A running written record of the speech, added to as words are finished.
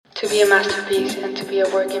To be a masterpiece and to be a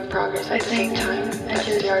work in progress at the same time. That's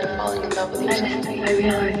the art of falling in love with yourself. I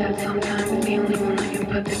realize that sometimes the only one that can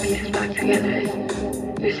put the pieces back together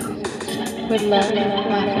is yourself. With love,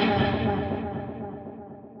 Mafia.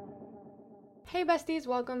 Hey besties,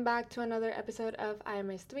 welcome back to another episode of I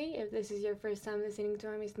Missed Me. If this is your first time listening to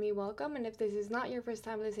I Missed Me, welcome. And if this is not your first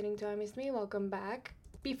time listening to I Missed Me, welcome back.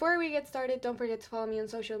 Before we get started, don't forget to follow me on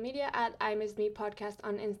social media at I Missed Me Podcast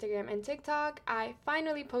on Instagram and TikTok. I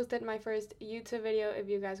finally posted my first YouTube video if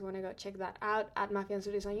you guys want to go check that out at Mafia and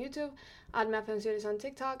Sudis on YouTube, at Mafia and Sudis on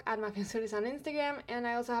TikTok, at Mafia and Sudis on Instagram, and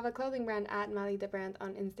I also have a clothing brand at Mali the Brand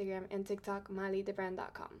on Instagram and TikTok,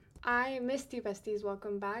 malithebrand.com. I missed you besties,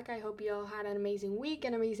 welcome back. I hope you all had an amazing week,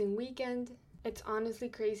 an amazing weekend. It's honestly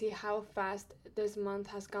crazy how fast this month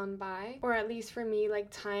has gone by, or at least for me, like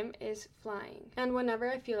time is flying. And whenever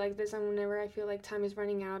I feel like this, and whenever I feel like time is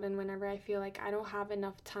running out, and whenever I feel like I don't have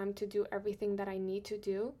enough time to do everything that I need to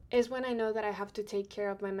do, is when I know that I have to take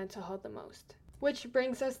care of my mental health the most. Which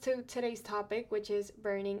brings us to today's topic, which is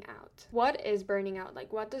burning out. What is burning out?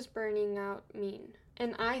 Like, what does burning out mean?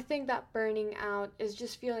 And I think that burning out is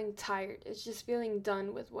just feeling tired. It's just feeling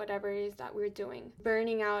done with whatever it is that we're doing.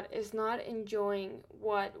 Burning out is not enjoying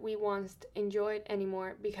what we once enjoyed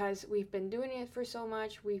anymore because we've been doing it for so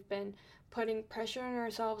much. We've been putting pressure on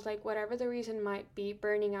ourselves, like whatever the reason might be.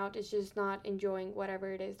 Burning out is just not enjoying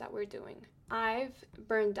whatever it is that we're doing. I've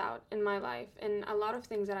burned out in my life and a lot of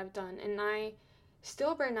things that I've done, and I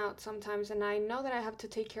still burn out sometimes, and I know that I have to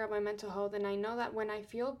take care of my mental health, and I know that when I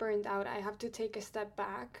feel burned out, I have to take a step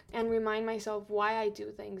back and remind myself why I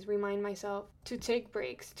do things, remind myself to take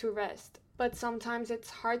breaks, to rest. But sometimes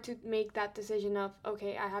it's hard to make that decision of,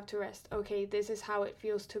 okay, I have to rest. Okay, this is how it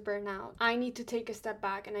feels to burn out. I need to take a step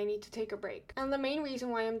back and I need to take a break. And the main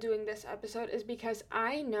reason why I'm doing this episode is because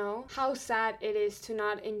I know how sad it is to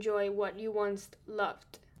not enjoy what you once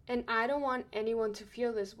loved. And I don't want anyone to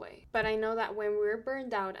feel this way. But I know that when we're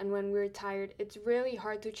burned out and when we're tired, it's really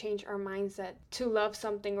hard to change our mindset to love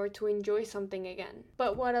something or to enjoy something again.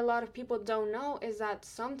 But what a lot of people don't know is that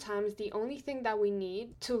sometimes the only thing that we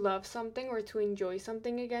need to love something or to enjoy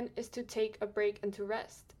something again is to take a break and to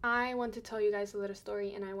rest. I want to tell you guys a little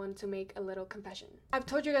story, and I want to make a little confession. I've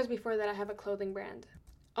told you guys before that I have a clothing brand.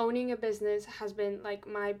 Owning a business has been like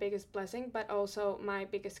my biggest blessing, but also my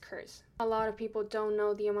biggest curse. A lot of people don't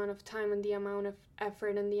know the amount of time and the amount of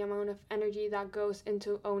effort and the amount of energy that goes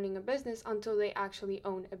into owning a business until they actually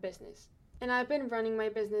own a business. And I've been running my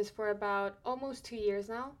business for about almost 2 years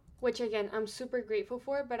now, which again, I'm super grateful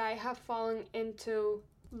for, but I have fallen into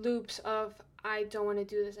loops of I don't want to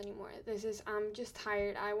do this anymore. I'm just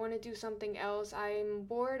tired. I want to do something else. I'm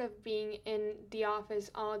bored of being in the office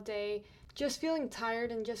all day, just feeling tired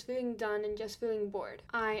and just feeling done and just feeling bored.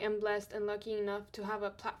 I am blessed and lucky enough to have a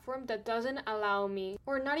platform that doesn't allow me,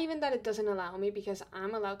 or not even that it doesn't allow me because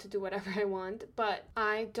I'm allowed to do whatever I want, but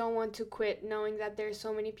I don't want to quit knowing that there's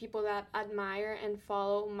so many people that admire and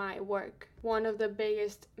follow my work. One of the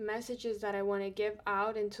biggest messages that I want to give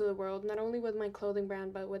out into the world, not only with my clothing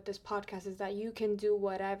brand, but with this podcast, is that you can do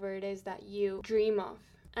whatever it is that you dream of.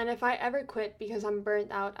 And if I ever quit because I'm burnt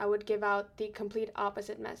out, I would give out the complete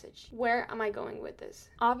opposite message. Where am I going with this?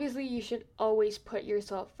 Obviously, you should always put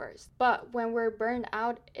yourself first. But when we're burned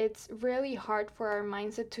out, it's really hard for our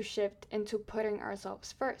mindset to shift into putting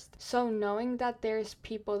ourselves first. So knowing that there's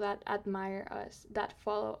people that admire us, that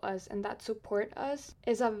follow us, and that support us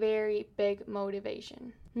is a very big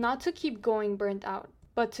motivation. Not to keep going burnt out,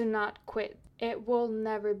 but to not quit. It will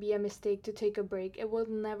never be a mistake to take a break. It will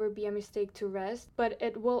never be a mistake to rest, but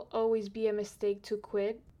it will always be a mistake to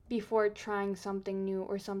quit before trying something new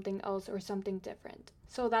or something else or something different.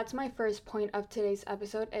 So that's my first point of today's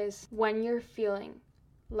episode, is when you're feeling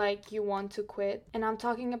like you want to quit, and I'm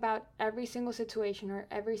talking about every single situation or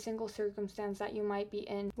every single circumstance that you might be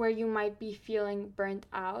in where you might be feeling burnt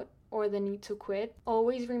out or the need to quit,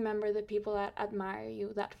 always remember the people that admire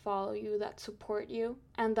you, that follow you, that support you,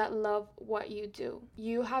 and that love what you do.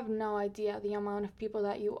 You have no idea the amount of people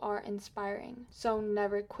that you are inspiring, so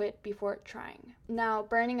never quit before trying. Now,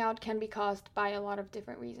 burning out can be caused by a lot of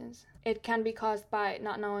different reasons. It can be caused by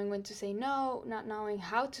not knowing when to say no, not knowing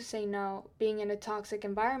how to say no, being in a toxic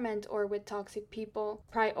environment or with toxic people,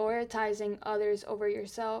 prioritizing others over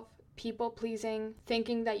yourself, people pleasing,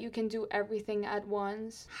 thinking that you can do everything at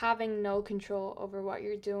once, having no control over what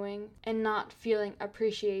you're doing, and not feeling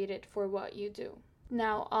appreciated for what you do.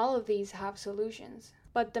 Now, all of these have solutions,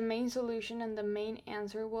 but the main solution and the main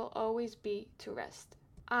answer will always be to rest.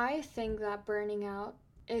 I think that burning out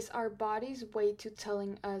is our body's way to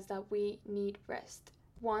telling us that we need rest.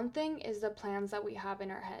 One thing is the plans that we have in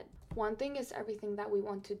our head. One thing is everything that we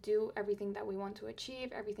want to do, everything that we want to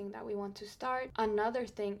achieve, everything that we want to start. Another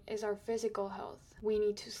thing is our physical health. We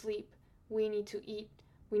need to sleep, we need to eat,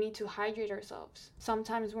 we need to hydrate ourselves.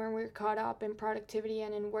 Sometimes when we're caught up in productivity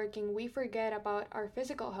and in working, we forget about our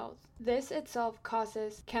physical health. This itself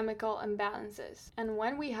causes chemical imbalances. And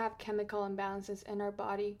when we have chemical imbalances in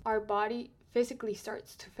our body physically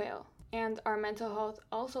starts to fail. And our mental health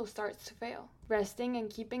also starts to fail. Resting and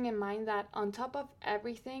keeping in mind that on top of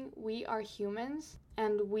everything, we are humans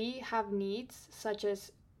and we have needs such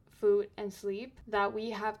as food and sleep that we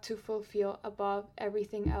have to fulfill above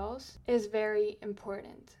everything else is very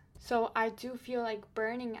important. So I do feel like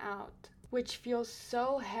burning out, which feels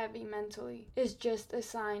so heavy mentally, is just a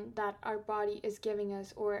sign that our body is giving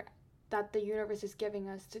us, or that the universe is giving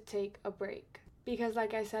us, to take a break. Because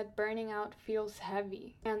like I said, burning out feels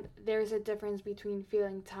heavy, and there's a difference between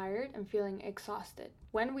feeling tired and feeling exhausted.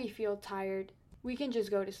 When we feel tired, we can just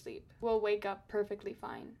go to sleep. We'll wake up perfectly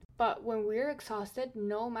fine. But when we're exhausted,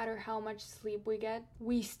 no matter how much sleep we get,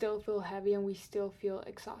 we still feel heavy and we still feel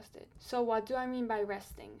exhausted. So what do I mean by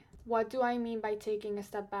resting? What do I mean by taking a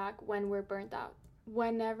step back when we're burnt out?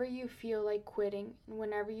 Whenever you feel like quitting, and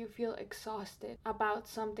whenever you feel exhausted about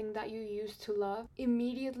something that you used to love,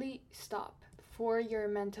 immediately stop. For your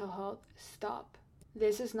mental health, stop.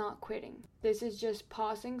 This is not quitting. This is just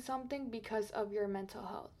pausing something because of your mental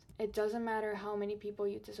health. It doesn't matter how many people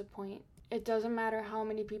you disappoint. It doesn't matter how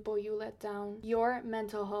many people you let down. Your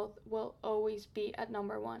mental health will always be at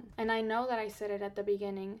number one. And I know that I said it at the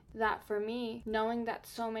beginning, that for me, knowing that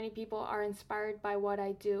so many people are inspired by what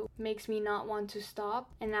I do makes me not want to stop.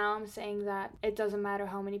 And now I'm saying that it doesn't matter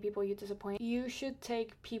how many people you disappoint. You should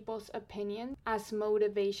take people's opinion as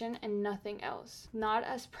motivation and nothing else. Not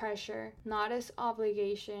as pressure, not as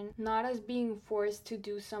obligation, not as being forced to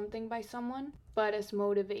do something by someone, but as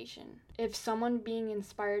motivation. If someone being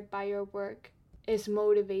inspired by your work is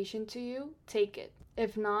motivation to you, take it.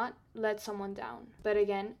 If not, let someone down. But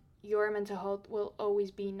again, your mental health will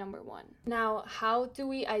always be number one. Now, how do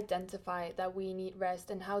we identify that we need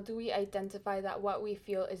rest, and how do we identify that what we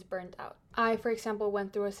feel is burnt out? I, for example,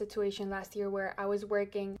 went through a situation last year where I was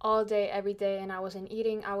working all day, every day, and I wasn't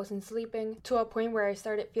eating, I wasn't sleeping, to a point where I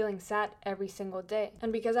started feeling sad every single day.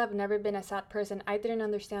 And because I've never been a sad person, I didn't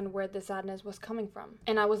understand where the sadness was coming from.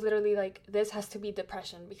 And I was literally like, this has to be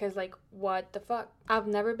depression, because like, what the fuck? I've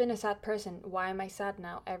never been a sad person. Why am I sad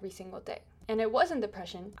now every single day? And it wasn't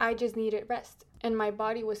depression, I just needed rest. And my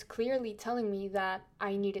body was clearly telling me that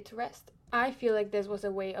I needed to rest. I feel like this was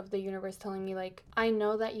a way of the universe telling me like, I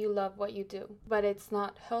know that you love what you do, but it's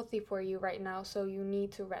not healthy for you right now, so you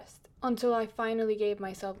need to rest. Until I finally gave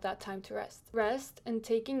myself that time to rest. Rest and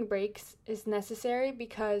taking breaks is necessary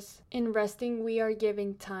because in resting we are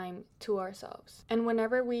giving time to ourselves. And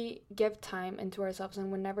whenever we give time into ourselves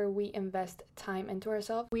and whenever we invest time into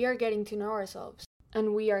ourselves, we are getting to know ourselves.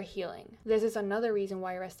 And we are healing. This is another reason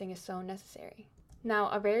why resting is so necessary. Now,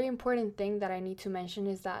 a very important thing that I need to mention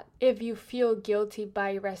is that if you feel guilty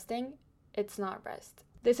by resting, it's not rest.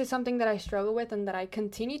 This is something that I struggle with and that I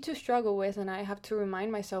continue to struggle with, and I have to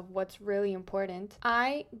remind myself what's really important.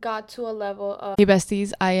 I got to a level of... Hey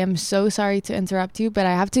besties, I am so sorry to interrupt you, but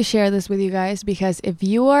I have to share this with you guys because if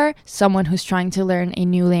you are someone who's trying to learn a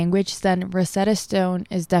new language, then Rosetta Stone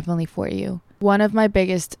is definitely for you. One of my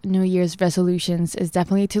biggest New Year's resolutions is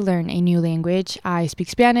definitely to learn a new language. I speak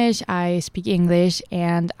Spanish, I speak English,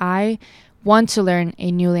 and I want to learn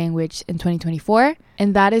a new language in 2024.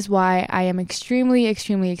 And that is why I am extremely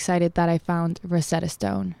excited that I found Rosetta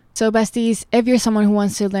Stone. So besties, if you're someone who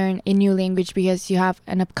wants to learn a new language because you have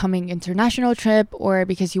an upcoming international trip, or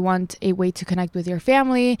because you want a way to connect with your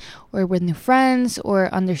family or with new friends,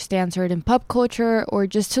 or understand certain pop culture, or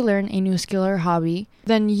just to learn a new skill or hobby,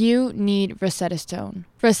 then you need Rosetta Stone.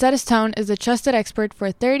 Rosetta Stone is a trusted expert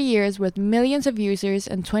for 30 years with millions of users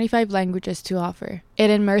and 25 languages to offer. It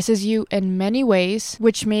immerses you in many ways,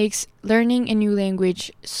 which makes learning a new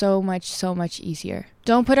language so much easier.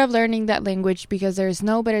 Don't put off learning that language because there is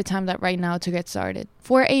no better time than right now to get started.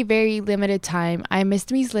 For a very limited time, I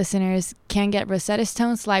Missed Me's listeners can get Rosetta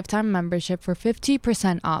Stone's lifetime membership for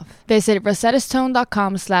 50% off. Visit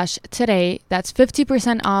rosettastone.com/today. That's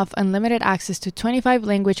 50% off unlimited access to 25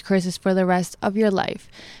 language courses for the rest of your life.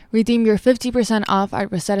 Redeem your 50% off at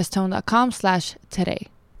rosettastone.com/today.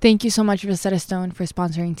 Thank you so much, Rosetta Stone, for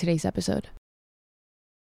sponsoring today's episode.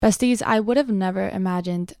 Besties, I would have never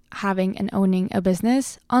imagined having and owning a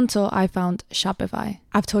business until I found Shopify.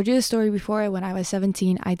 I've told you the story before. When I was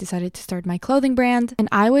 17, I decided to start my clothing brand, and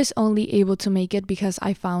I was only able to make it because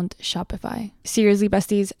I found Shopify. Seriously,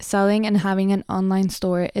 besties, selling and having an online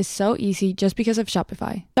store is so easy just because of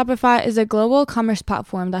Shopify. Shopify is a global commerce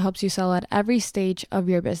platform that helps you sell at every stage of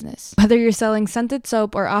your business. Whether you're selling scented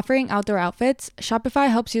soap or offering outdoor outfits, Shopify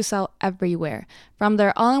helps you sell everywhere. From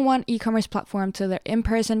their all-in-one e-commerce platform to their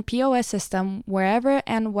in-person POS system, wherever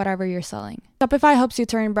and whatever you're selling. Shopify helps you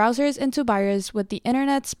turn browsers into buyers with the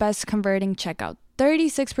internet's best converting checkout.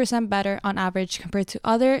 36% better on average compared to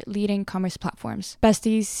other leading commerce platforms.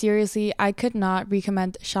 Besties, seriously, I could not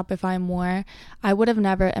recommend Shopify more. I would have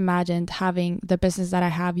never imagined having the business that I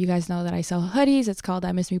have. You guys know that I sell hoodies. It's called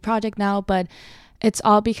I Miss Me Project now, but it's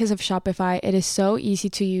all because of Shopify. It is so easy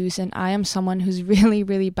to use, and I am someone who's really,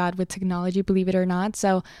 really bad with technology, believe it or not.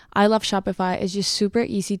 So I love Shopify. It's just super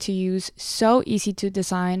easy to use, so easy to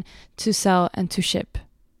design, to sell, and to ship.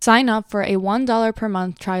 Sign up for a $1 per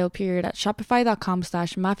month trial period at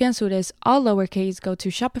shopify.com/mafianzures, all lowercase. Go to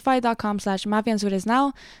shopify.com/mafianzures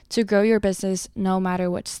now to grow your business no matter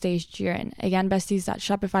what stage you're in. Again, besties, at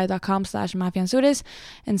shopify.com/mafianzures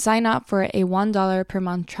and sign up for a $1 per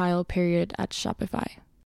month trial period at Shopify.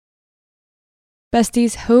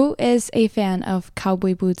 Besties, who is a fan of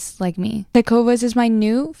cowboy boots like me? Tecovas is my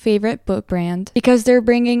new favorite boot brand because they're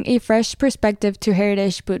bringing a fresh perspective to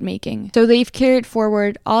heritage boot making. So they've carried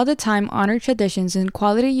forward all the time honored traditions and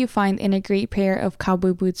quality you find in a great pair of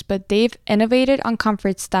cowboy boots, but they've innovated on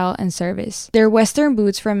comfort, style, and service. Their Western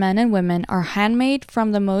boots for men and women are handmade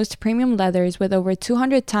from the most premium leathers with over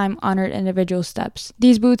 200 time honored individual steps.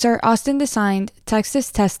 These boots are Austin designed,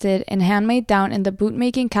 Texas tested, and handmade down in the boot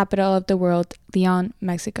making capital of the world, Leon,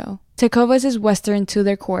 Mexico. Tecovas is Western to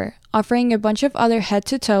their core, offering a bunch of other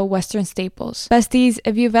head-to-toe Western staples. Besties,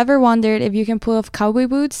 if you've ever wondered if you can pull off cowboy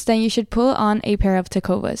boots, then you should pull on a pair of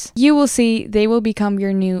Tecovas. You will see they will become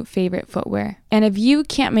your new favorite footwear. And if you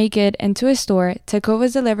can't make it into a store,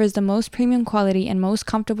 Tecovas delivers the most premium quality and most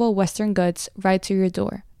comfortable Western goods right to your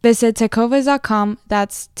door. Visit tecovas.com,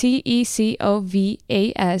 that's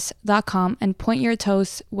TECOVAS.com, and point your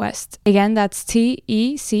toes west. Again, that's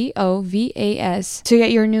TECOVAS to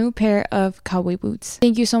get your new pair of cowboy boots.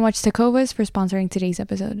 Thank you so much, Tecovas, for sponsoring today's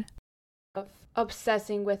episode.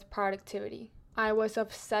 Obsessing with productivity. I was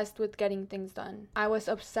obsessed with getting things done. I was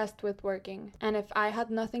obsessed with working. And if I had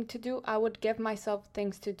nothing to do, I would give myself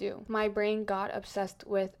things to do. My brain got obsessed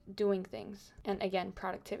with doing things. And again,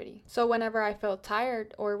 productivity. So whenever I felt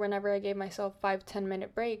tired or whenever I gave myself 5-10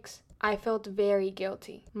 minute breaks, I felt very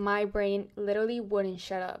guilty. My brain literally wouldn't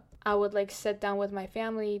shut up. I would sit down with my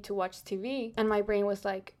family to watch TV, and my brain was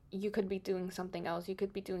like, you could be doing something else. You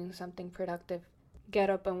could be doing something productive. Get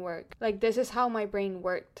up and work. This is how my brain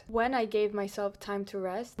worked. When I gave myself time to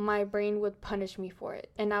rest, my brain would punish me for it.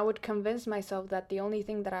 And I would convince myself that the only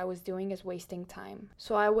thing that I was doing is wasting time.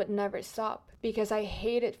 So I would never stop because I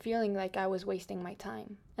hated feeling like I was wasting my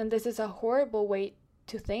time. And this is a horrible way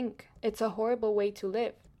to think. It's a horrible way to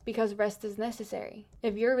live because rest is necessary.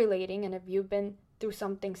 If you're relating and if you've been through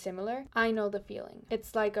something similar, I know the feeling.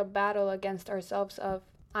 It's like a battle against ourselves of,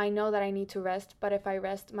 I know that I need to rest, but if I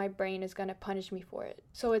rest, my brain is going to punish me for it.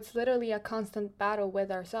 So it's literally a constant battle with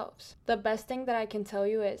ourselves. The best thing that I can tell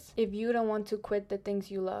you is, if you don't want to quit the things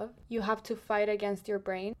you love, you have to fight against your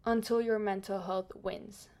brain until your mental health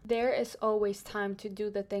wins. There is always time to do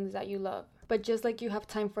the things that you love. But just like you have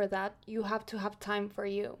time for that, you have to have time for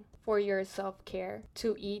you, for your self-care,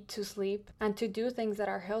 to eat, to sleep, and to do things that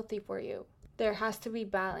are healthy for you. There has to be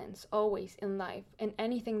balance always in life, in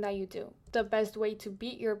anything that you do. The best way to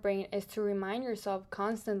beat your brain is to remind yourself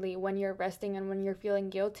constantly when you're resting and when you're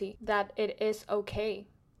feeling guilty that it is okay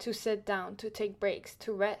to sit down, to take breaks,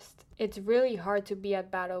 to rest. It's really hard to be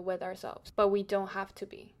at battle with ourselves, but we don't have to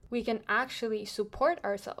be. We can actually support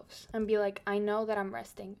ourselves and be like, I know that I'm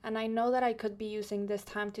resting, and I know that I could be using this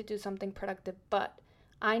time to do something productive, but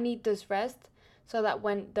I need this rest so that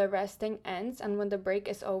when the resting ends and when the break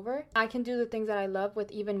is over, I can do the things that I love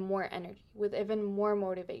with even more energy, with even more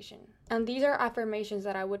motivation. And these are affirmations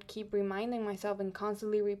that I would keep reminding myself and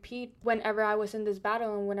constantly repeat whenever I was in this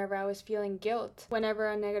battle and whenever I was feeling guilt. Whenever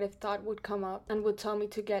a negative thought would come up and would tell me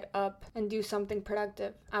to get up and do something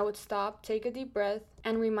productive, I would stop, take a deep breath,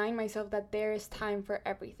 and remind myself that there is time for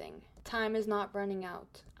everything. Time is not running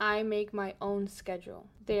out. I make my own schedule.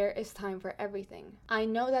 There is time for everything. I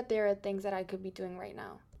know that there are things that I could be doing right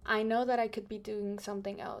now. I know that I could be doing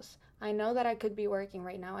something else. I know that I could be working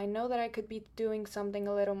right now. I know that I could be doing something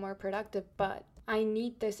a little more productive, but I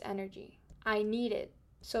need this energy. I need it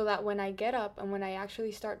so that when I get up and when I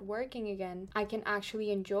actually start working again, I can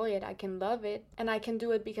actually enjoy it, I can love it, and I can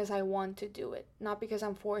do it because I want to do it, not because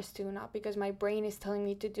I'm forced to, not because my brain is telling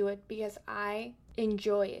me to do it, because I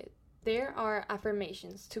enjoy it. There are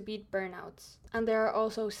affirmations to beat burnouts, and there are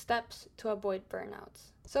also steps to avoid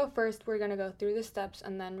burnouts. So first, we're going to go through the steps,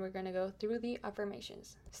 and then we're going to go through the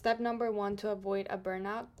affirmations. Step number 1 to avoid a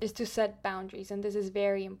burnout is to set boundaries, and this is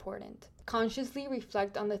very important. Consciously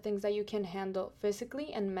reflect on the things that you can handle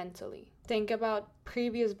physically and mentally. Think about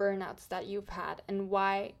previous burnouts that you've had and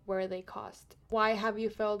why were they caused. Why have you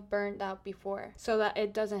felt burned out before so that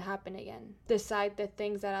it doesn't happen again? Decide the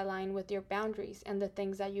things that align with your boundaries and the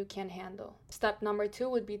things that you can handle. Step number 2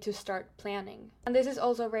 would be to start planning. And this is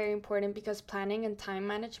also very important because planning and time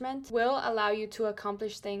management will allow you to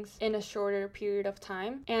accomplish things in a shorter period of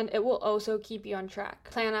time, and it will also keep you on track.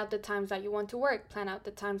 Plan out the times that you want to work, plan out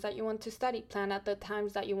the times that you want to study, plan out the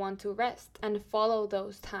times that you want to rest, and follow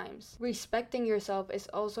those times. Respecting yourself is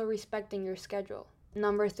also respecting your schedule.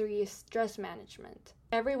 Number 3 is stress management.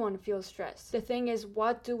 Everyone feels stress. The thing is,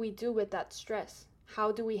 what do we do with that stress?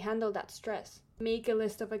 How do we handle that stress? Make a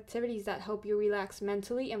list of activities that help you relax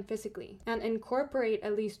mentally and physically, and incorporate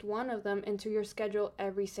at least one of them into your schedule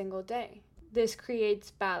every single day. This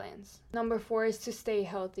creates balance. Number 4 is to stay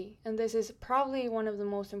healthy, and this is probably one of the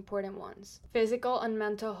most important ones. Physical and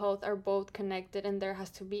mental health are both connected, and there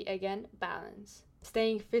has to be, again, balance.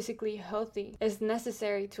 Staying physically healthy is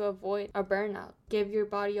necessary to avoid a burnout. Give your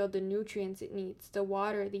body all the nutrients it needs, the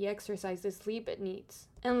water, the exercise, the sleep it needs.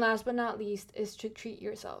 And last but not least is to treat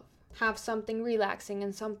yourself. Have something relaxing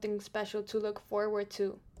and something special to look forward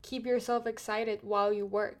to. Keep yourself excited while you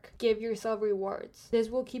work. Give yourself rewards. This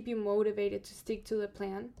will keep you motivated to stick to the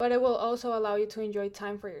plan, but it will also allow you to enjoy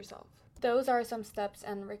time for yourself. Those are some steps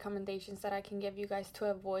and recommendations that I can give you guys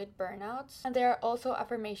to avoid burnouts. And there are also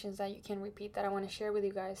affirmations that you can repeat that I want to share with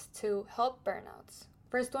you guys to help burnouts.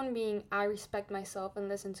 First one being, I respect myself and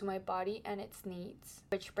listen to my body and its needs,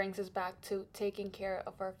 which brings us back to taking care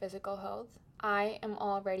of our physical health. I am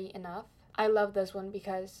already enough. I love this one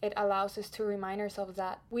because it allows us to remind ourselves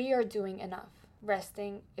that we are doing enough.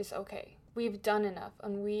 Resting is okay. We've done enough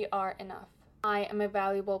and we are enough. I am a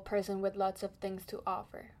valuable person with lots of things to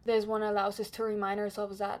offer. This one allows us to remind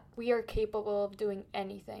ourselves that we are capable of doing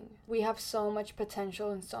anything. We have so much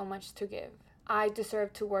potential and so much to give. I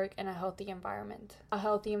deserve to work in a healthy environment. A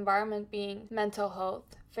healthy environment being mental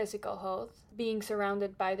health, physical health, being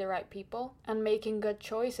surrounded by the right people, and making good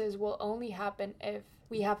choices will only happen if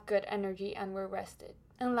we have good energy and we're rested.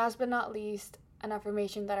 And last but not least, an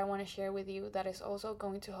affirmation that I want to share with you that is also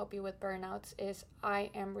going to help you with burnouts is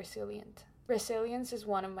I am resilient. Resilience is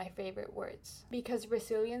one of my favorite words because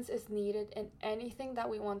resilience is needed in anything that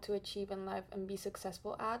we want to achieve in life and be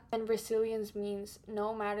successful at. And resilience means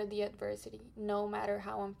no matter the adversity, no matter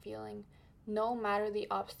how I'm feeling, no matter the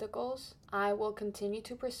obstacles, I will continue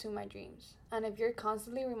to pursue my dreams. And if you're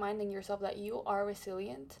constantly reminding yourself that you are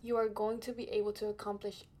resilient, you are going to be able to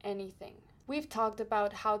accomplish anything. We've talked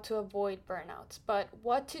about how to avoid burnouts, but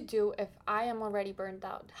what to do if I am already burned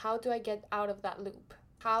out? How do I get out of that loop?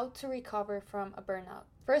 How to recover from a burnout.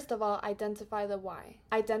 First of all, identify the why.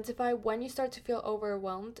 Identify when you start to feel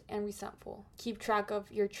overwhelmed and resentful. Keep track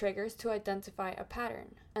of your triggers to identify a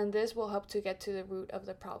pattern, and this will help to get to the root of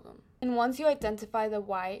the problem. And once you identify the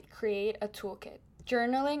why, create a toolkit.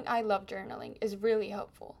 Journaling, I love journaling, is really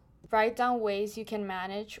helpful. Write down ways you can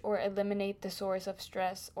manage or eliminate the source of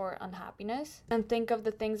stress or unhappiness, and think of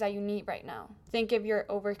the things that you need right now. Think if you're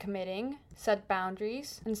overcommitting, set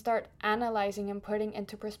boundaries, and start analyzing and putting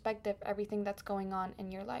into perspective everything that's going on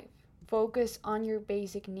in your life. Focus on your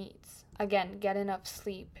basic needs. Again, get enough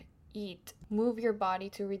sleep, eat, move your body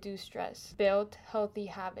to reduce stress, build healthy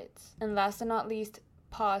habits, and last but not least,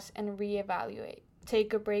 pause and reevaluate.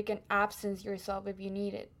 Take a break and absence yourself if you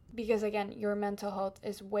need it. Because again, your mental health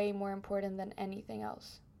is way more important than anything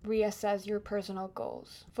else. Reassess your personal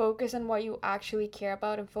goals. Focus on what you actually care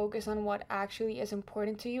about and focus on what actually is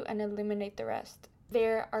important to you and eliminate the rest.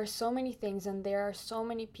 There are so many things and there are so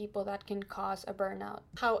many people that can cause a burnout.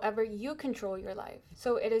 However, you control your life.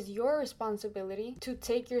 So it is your responsibility to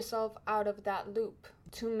take yourself out of that loop.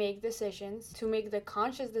 To make decisions, to make the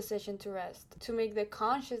conscious decision to rest, to make the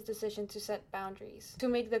conscious decision to set boundaries, to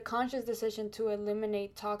make the conscious decision to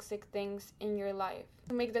eliminate toxic things in your life,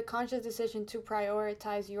 to make the conscious decision to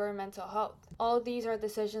prioritize your mental health. All these are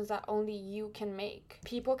decisions that only you can make.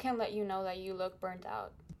 People can let you know that you look burnt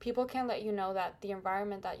out. People can let you know that the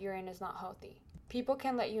environment that you're in is not healthy. People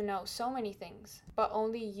can let you know so many things, but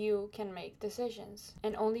only you can make decisions,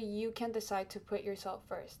 and only you can decide to put yourself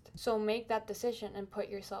first. So make that decision and put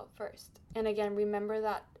yourself first. And again, remember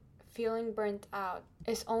that feeling burnt out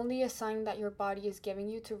is only a sign that your body is giving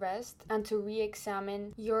you to rest and to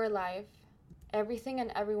re-examine your life, everything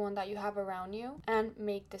and everyone that you have around you, and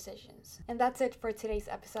make decisions. And that's it for today's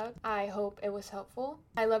episode. I hope it was helpful.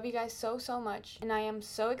 I love you guys so much, and I am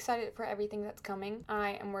so excited for everything that's coming.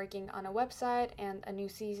 I am working on a website and a new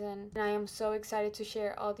season, and I am so excited to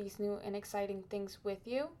share all these new and exciting things with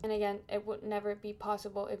you. And again, it would never be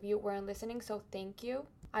possible if you weren't listening, so thank you.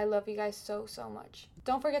 I love you guys so much.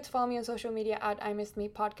 Don't forget to follow me on social media at I Missed Me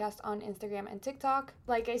Podcast on Instagram and TikTok.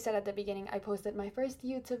 Like I said at the beginning, I posted my first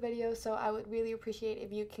YouTube video, so I would really appreciate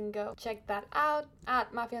if you can go check that out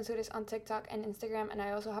at Mafianzures on TikTok and Instagram. And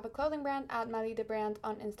I also have a clothing brand at Mally the Brand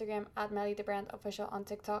on Instagram, at Mally the Brand Official on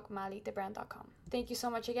TikTok, MallyTheBrand.com. Thank you so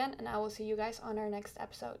much again, and I will see you guys on our next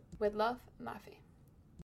episode. With love, Mafi.